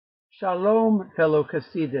Shalom, fellow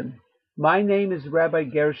Chasidim. My name is Rabbi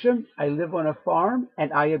Gershom. I live on a farm,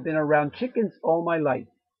 and I have been around chickens all my life.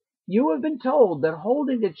 You have been told that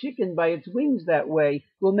holding a chicken by its wings that way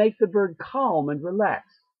will make the bird calm and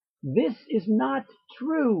relaxed. This is not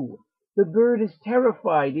true. The bird is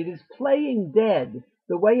terrified. It is playing dead,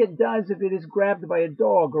 the way it does if it is grabbed by a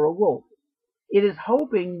dog or a wolf. It is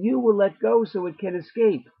hoping you will let go so it can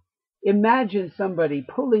escape. Imagine somebody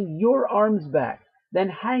pulling your arms back, then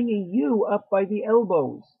hanging you up by the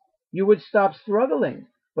elbows. You would stop struggling,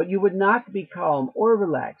 but you would not be calm or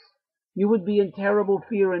relaxed. You would be in terrible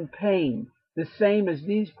fear and pain, the same as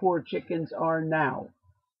these poor chickens are now.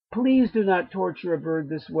 Please do not torture a bird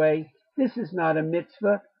this way. This is not a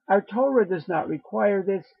mitzvah. Our Torah does not require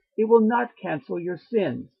this. It will not cancel your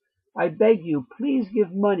sins. I beg you, please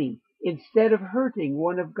give money instead of hurting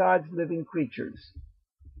one of God's living creatures.